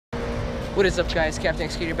What is up, guys? Captain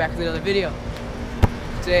Executor back with another video.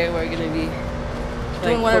 Today we're going to be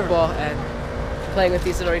playing football and playing with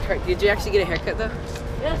these little retards. Did you actually get a haircut though?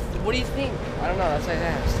 Yes. What do you think? I don't know. That's what I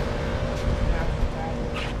asked.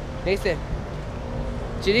 Nathan,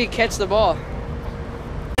 JD, catch the ball.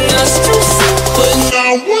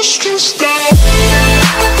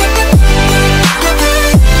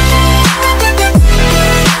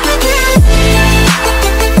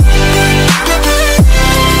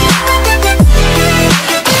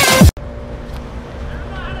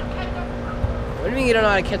 What do you mean you don't know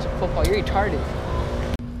how to catch a football? You're retarded.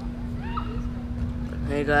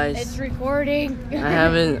 Hey guys. It's recording. I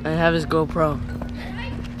have his GoPro.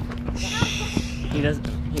 He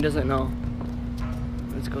doesn't know.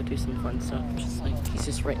 Let's go do some fun stuff. He's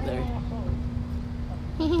just right there.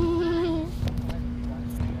 He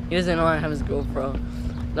doesn't know I have his GoPro.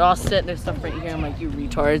 They're all setting their stuff right here. I'm like, you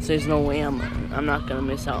retards. There's no way I'm not gonna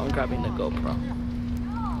miss out on grabbing the GoPro.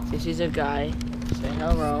 This is a guy. Say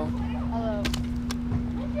hello. Hello.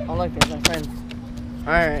 Oh look, there's my friends.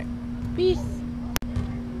 Alright. Peace.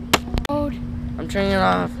 I'm turning it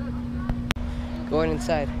off. Going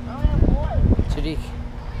inside. Sadiq.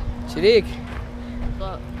 Sadiq! What's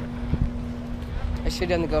up? I should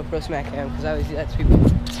have done the GoPro smack him because I always do that to people.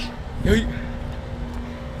 Hey.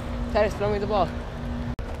 Titus, throw me the ball.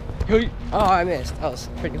 Hey. Oh, I missed. That was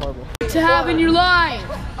pretty horrible. To have in your life.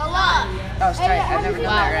 That was tight. I've never done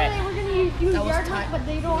that right. We're gonna use yard work, but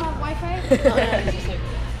they don't have Wi-Fi.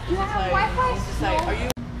 Do you have Wi-Fi? No.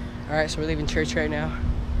 Alright, so we're leaving church right now.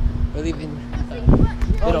 We're leaving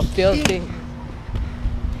little field thing.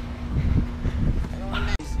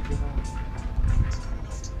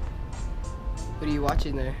 What are you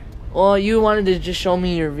watching there? Well, you wanted to just show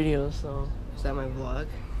me your videos, so. Is that my vlog?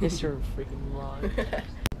 It's your freaking vlog.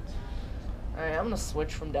 Alright, I'm gonna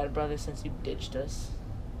switch from Dad Brother since you ditched us.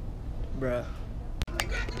 Bruh.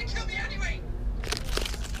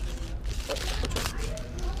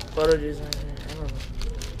 Photo designer, I don't know.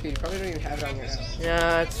 Dude, you probably don't even have it on your app.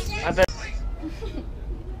 Yeah, I bet.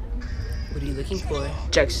 What are you looking for?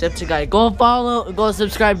 Jacksepticeye. Go follow, go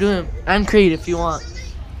subscribe to him. And Creed if you want.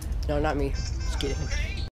 No, not me. Just kidding.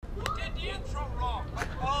 You did the intro wrong.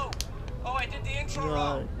 Oh, I did the intro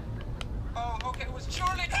wrong. Oh, okay, it was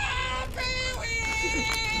Charlie. Happy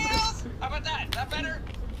Wheels! How about that? Is that better?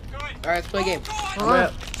 Good. Alright, let's play a game.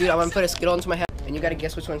 Dude, I'm gonna put a Skittle into my head, and you gotta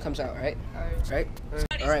guess which one comes out, right? Alright?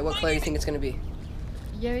 Alright, what color do you think it's gonna be?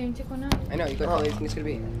 Yeah, you can take one out. I know, what color do you think it's gonna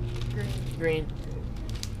be? Green.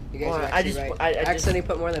 You guys are actually right. I accidentally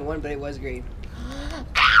put more than one, but it was green.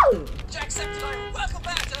 Jacksepticeye, welcome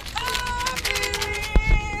back to Happy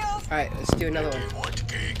Wheels! Alright, let's do another one.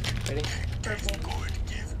 Ready? Purple.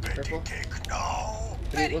 Purple? No.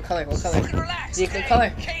 What color? What color? Relax. Zeke, what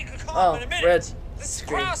color? Kate will come Oh, in a minute. red. Let's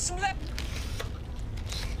Green. cross some lip.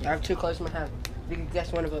 I have two colors in my hand. If you can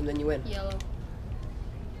guess one of them, then you win. Yellow.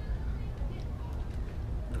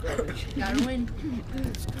 Gotta win.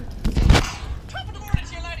 Top of the morning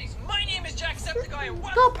to you ladies. My name is Jacksepticeye and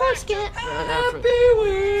welcome Go back Prescott. to Happy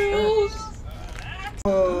Wheels.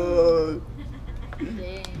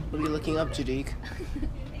 What are you looking up, Jadiq?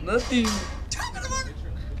 Nothing. Top of the morning.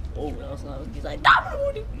 Oh, that was not. He's like,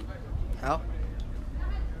 How?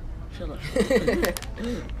 shut up.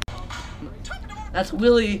 That's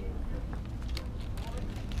Willie.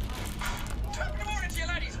 Top of the morning to you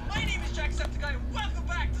ladies. My name is Jacksepticeye and welcome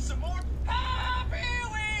back to some more Happy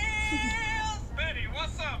Wheels. Betty,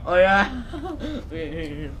 what's up? Oh yeah.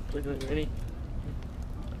 Here. Look, ready?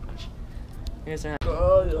 Here's our.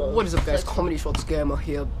 What is up, guys? Comedy Schultz Gamma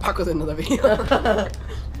here, back with another video.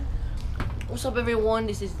 What's up, everyone?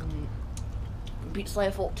 This is Beat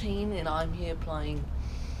Slayer 14, and I'm here playing.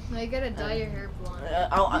 No, you gotta dye your hair blonde.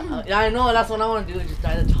 I know, that's what I want to do. Just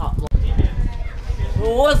dye the top blonde.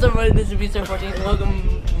 What's up, everybody? This is Beat Slayer 14.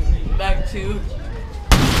 Welcome back to.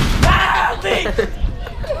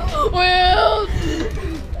 Well,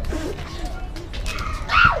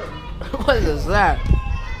 What is that?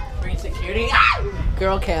 Green security.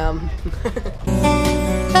 Girl cam.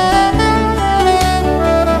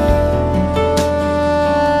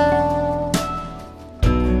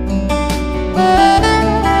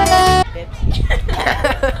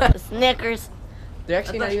 Snickers. They're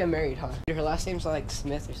actually not even married, huh? Her last name's like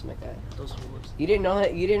Smith or something like that. Those fools. You didn't know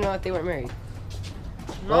that? You didn't know that they weren't married?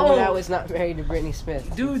 No. Well, that was not married to Brittany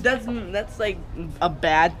Smith. Dude, that's like a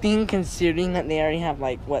bad thing considering that they already have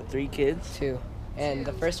like what 3 kids. 2. And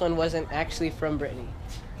the first one wasn't actually from Brittany.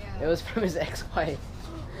 It was from his ex-wife.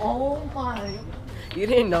 Oh my. You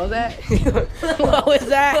didn't know that? What was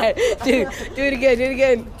that? Dude, do it again, do it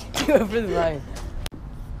again. Do it for the line.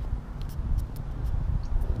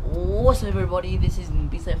 What What's up, everybody? This is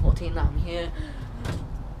BSite14. I'm here.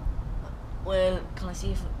 Well, can I see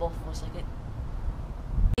your football for a second?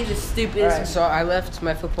 The stupid. Alright, so I left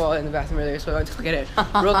my football in the bathroom earlier, so I went to look at it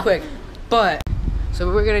real quick. But, so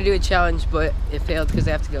we're gonna do a challenge, but it failed because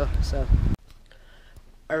I have to go, so.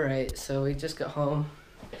 Alright, so we just got home.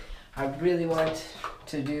 I really want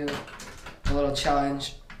to do a little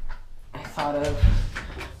challenge I thought of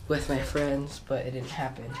with my friends, but it didn't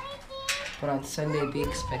happen. But on Sunday, be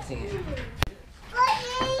expecting it.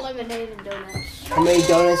 Lemonade and donuts. How many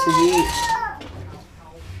donuts did you eat?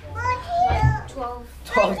 Like 12.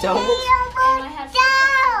 12 donuts? And I had 4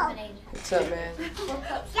 cups of lemonade. What's up, man? 4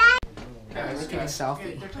 cups. Alright, let me take a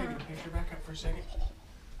selfie. They're taking a picture. Back up for a second.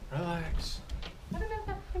 Relax. I don't know if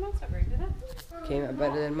that came out so great, did it? Came out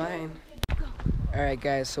better than mine. Alright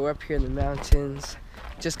guys, so we're up here in the mountains.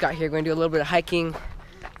 Just got here, going to do a little bit of hiking.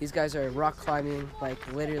 These guys are rock climbing, like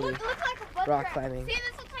literally Look like a butt rock crack. climbing. See,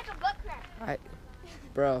 this looks like a butt crack.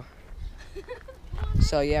 Bro.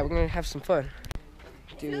 So yeah, we're gonna have some fun.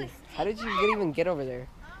 Dude, how did you even get over there?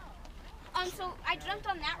 So I jumped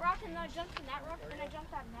on that rock, and then I jumped on that rock, and then I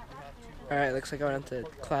jumped on that rock. Alright, looks like I went to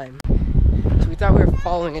climb. So we thought we were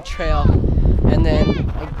following a trail, and then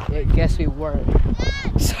I guess we weren't.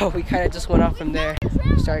 So we kind of just went off from there,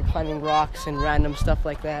 started climbing rocks and random stuff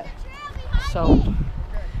like that. So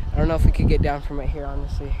I don't know if we could get down from right here,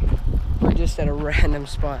 honestly. We're just at a random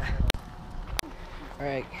spot.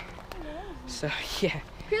 Alright, so yeah.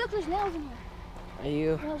 Here, look, there's nails in here. Are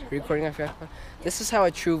you recording off your iPod? This is how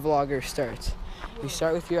a true vlogger starts. You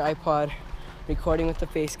start with your iPod, recording with the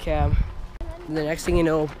face cam, and the next thing you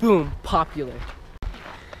know, boom, popular.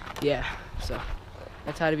 Yeah, so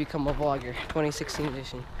that's how to become a vlogger, 2016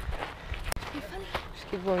 edition. Just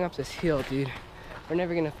keep going up this hill, dude. We're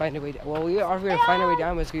never gonna find a way down. Well, we are gonna find our way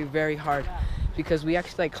down, but it's gonna be very hard because we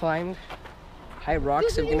actually like climbed high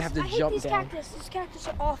rocks, so we're gonna have to jump down. These cactus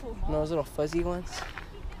are awful. And those little fuzzy ones,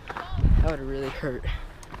 that would really hurt.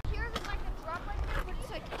 Here is like a drop like this, but it's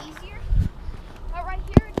like easier. But right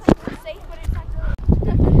here, it's like more safe, but it's like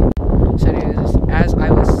really. So anyways, as I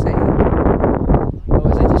was saying, what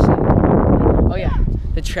was I just saying? Oh yeah,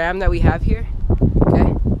 the tram that we have here,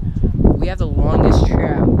 okay? We have the longest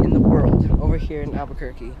tram in the world over here in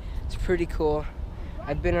Albuquerque. It's pretty cool.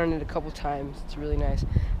 I've been on it a couple times. It's really nice.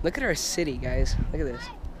 Look at our city, guys. Look at this.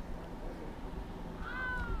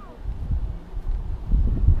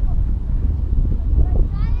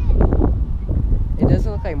 It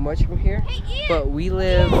doesn't look like much from here, but we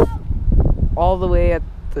live all the way at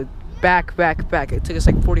the back. It took us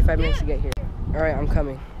like 45 minutes to get here. All right, I'm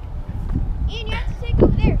coming. Ian, you have to take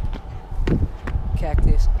over there.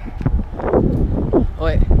 Cactus. Oh,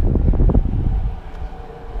 wait.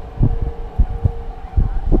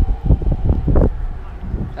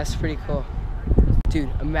 That's pretty cool. Dude,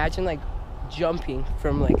 imagine like jumping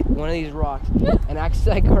from like one of these rocks and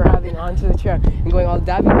actually like grabbing onto the tram and going, oh,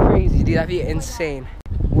 that'd be crazy, dude. That'd be insane.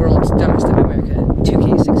 World's dumbest of America,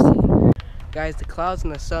 2K16. Guys, the clouds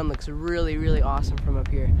and the sun looks really, really awesome from up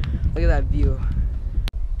here. Look at that view.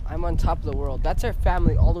 I'm on top of the world. That's our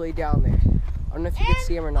family all the way down there. I don't know if you can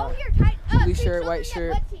see him or not. Blue shirt, white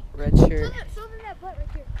shirt, red shirt. Show them that butt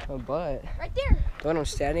right there. A butt. Right there. The one I'm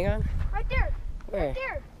standing on? Right there. Where? Right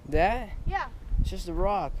there. That? Yeah. It's just a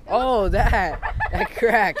rock. Oh, that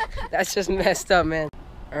crack. That's just messed up, man.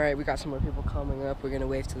 All right, we got some more people coming up. We're gonna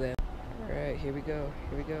wave to them. All right, here we go.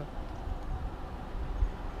 Here we go.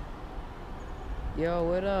 Yo,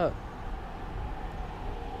 what up?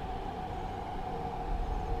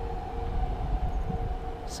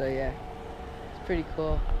 So yeah, it's pretty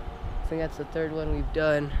cool. I think that's the third one we've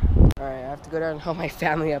done. All right, I have to go down and help my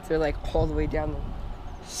family up. They're like all the way down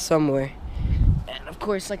somewhere. And of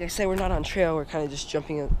course, like I said, we're not on trail. We're kind of just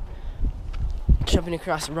jumping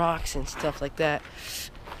across rocks and stuff like that.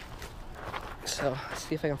 So let's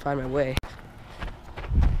see if I can find my way.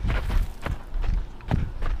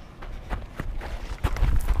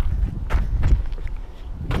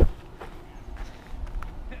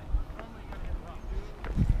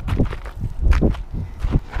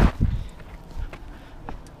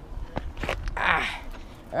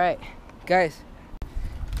 All right, guys.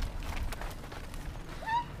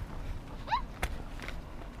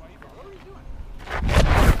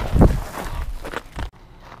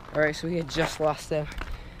 Alright, so we had just lost them,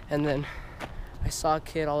 and then I saw a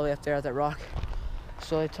kid all the way up there at that rock,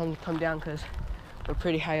 so I told him to come down because we're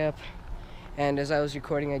pretty high up, and as I was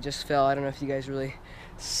recording I just fell. I don't know if you guys really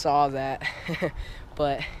saw that,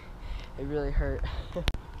 but it really hurt.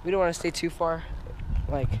 We don't want to stay too far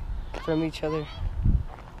like from each other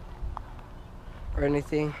or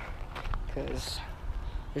anything because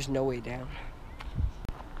there's no way down.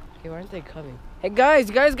 Hey, why aren't they coming? Hey guys,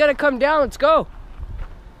 you guys gotta come down. Let's go.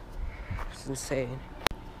 This is insane.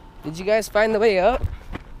 Did you guys find the way up?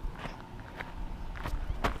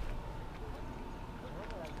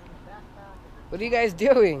 What are you guys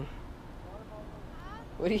doing?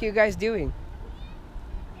 What are you guys doing?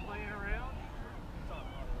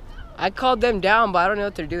 I called them down, but I don't know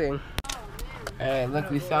what they're doing. Alright,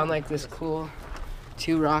 look, we found like this cool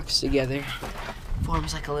 2 rocks together.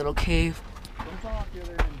 Forms like a little cave.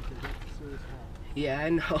 Yeah, I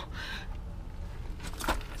know.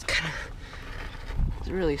 It's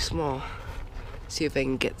really small. Let's see if I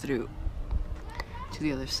can get through to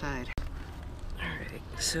the other side. Alright,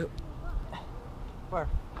 so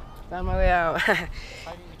found my way out.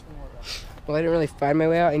 Well, I didn't really find my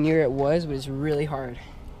way out. I knew where it was, but it's really hard.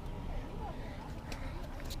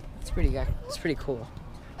 It's pretty cool.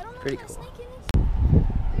 Pretty cool.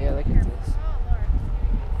 Yeah, look at this.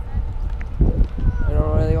 I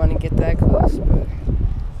don't really want to get that close, but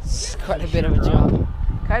it's quite a bit of a jump.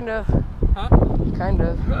 Kind of. Huh? Kind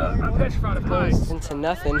of. It goes into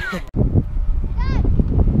nothing.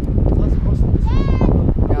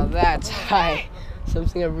 Now that's high.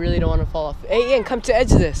 Something I really don't want to fall off. Hey Ian, come to the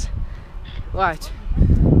edge of this. Watch.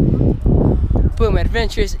 Boom,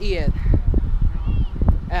 adventurous Ian.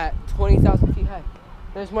 At 20,000 feet high.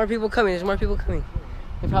 There's more people coming, there's more people coming.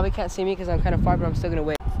 They probably can't see me because I'm kind of far, but I'm still gonna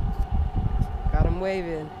wave. Got him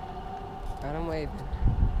waving. Got him waving.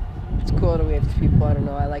 It's cool to wave to people, I don't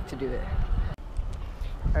know, I like to do it.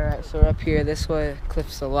 Alright, so we're up here. This one,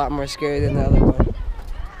 cliff's a lot more scary than the other one.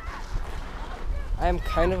 I am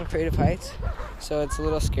kind of afraid of heights, so it's a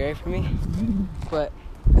little scary for me, but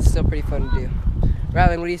it's still pretty fun to do.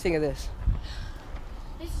 Rylan, what do you think of this?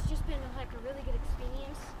 This has just been like a really good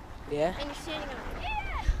experience. Yeah? And you're standing on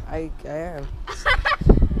I am.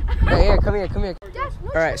 Hey, here, come here, come here.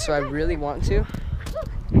 Alright, so I really want to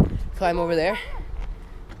climb over there,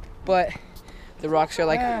 but the rocks are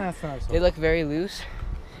like, they look very loose,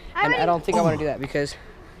 and I don't think I want to do that because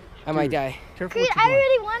I might die. Careful. I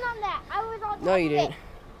already went on that. I was on top No, you of it. didn't.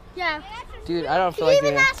 Yeah. Dude, I don't feel like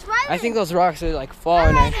doing that. I think those rocks are like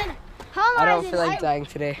falling. I don't feel like dying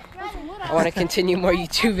today. I want to continue more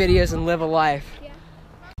YouTube videos and live a life.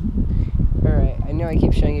 Alright, I know I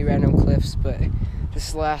keep showing you random cliffs, but this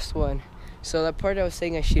is the last one. So that part I was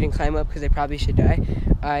saying I shouldn't climb up because I probably should die,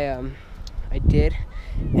 I did.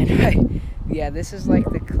 And yeah, this is like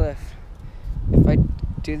the cliff. If I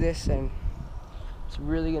do this, and it's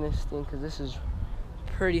really gonna stink because this is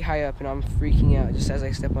pretty high up and I'm freaking out just as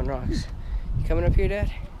I step on rocks. You coming up here,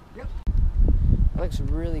 Dad? Yep. That looks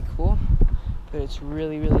really cool, but it's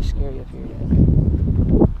really, really scary up here, Dad.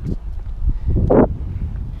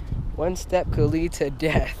 One step could lead to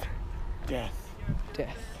death. Death.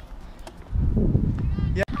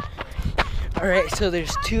 Yeah. Alright, so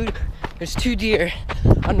there's two deer. I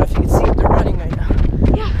don't know if you can see them, they're running right now.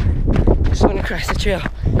 Yeah. Just went across the trail.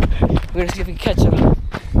 We're gonna see if we can catch them.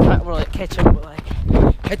 Not really catch them, but like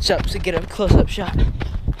catch up to get a close-up shot.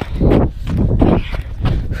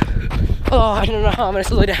 Oh, I don't know how I'm gonna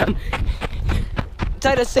slow down.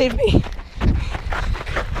 Titus, save me.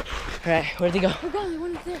 Alright, where'd they go? We're going,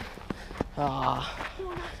 one is there. Ah,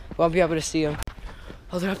 won't be able to see them.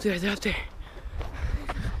 Oh, they're up there, they're up there.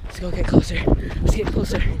 Let's go get closer. Let's get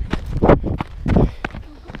closer. Hey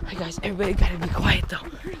guys, everybody gotta be quiet though.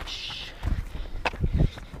 Shh.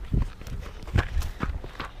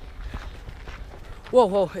 Whoa,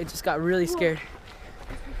 whoa, it just got really scared.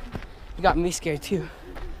 It got me scared too.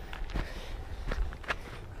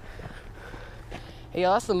 Hey,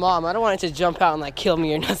 yo, that's the mom. I don't want it to jump out and like kill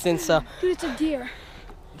me or nothing, so. Dude, it's a deer.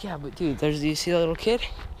 Yeah, but dude, do you see the little kid?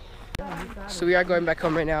 So we are going back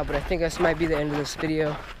home right now, but I think this might be the end of this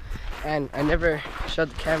video. And I never showed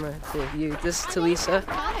the camera to you. This is to Lisa,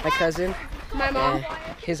 my cousin. My mom.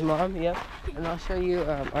 His mom, yep. And I'll show you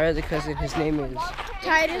our other cousin. His name is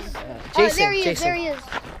Titus. Jason. There he is, Jason. there he is. So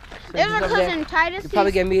There's he's our over there. cousin Titus. You're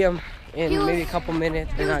probably gonna meet him in he was- maybe a couple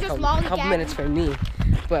minutes. he was Not just a couple lollygagging. minutes for me,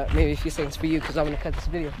 but maybe a few seconds for you because I'm gonna cut this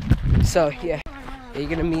video. So yeah, you're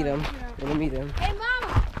gonna meet him. You're gonna meet him. Hey,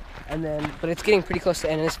 Mama. And then, but it's getting pretty close to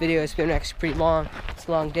the end of this video. It's been actually pretty long. It's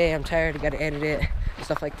a long day. I'm tired. I gotta edit it,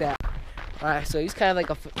 stuff like that. Alright, so he's kind of like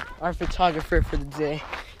our photographer for the day.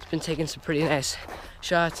 He's been taking some pretty nice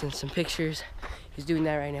shots and some pictures. He's doing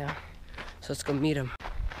that right now. So let's go meet him.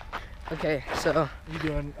 Okay, so. You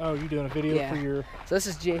doing a video for your. So this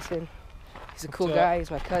is Jason. He's a cool What's up? guy. He's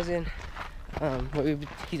my cousin.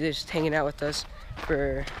 He's just hanging out with us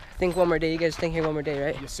for I think one more day. You guys staying here one more day,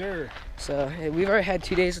 right? Yes, sir. So we've already had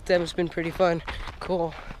 2 days with them. It's been pretty fun,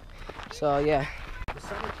 cool. So yeah,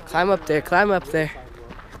 climb up there, climb up there.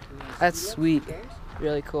 That's sweet.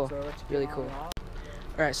 Really cool. So I'll let you Really get cool. on and off.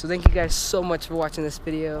 Alright, so thank you guys so much for watching this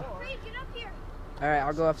video. Reed, get up here. Alright,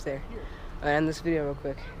 I'll go up there. I'll end this video real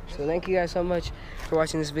quick. So thank you guys so much for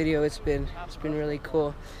watching this video. It's been really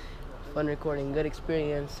cool. Fun recording, good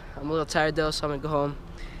experience. I'm a little tired though, so I'm gonna go home,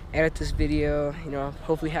 edit this video, you know,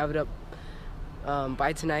 hopefully have it up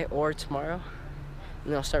by tonight or tomorrow.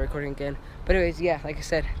 And then I'll start recording again. But anyways, yeah, like I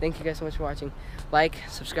said, thank you guys so much for watching. Like,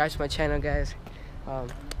 subscribe to my channel, guys. I'm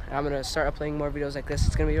gonna start uploading more videos like this.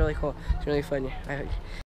 It's gonna be really cool. It's really fun.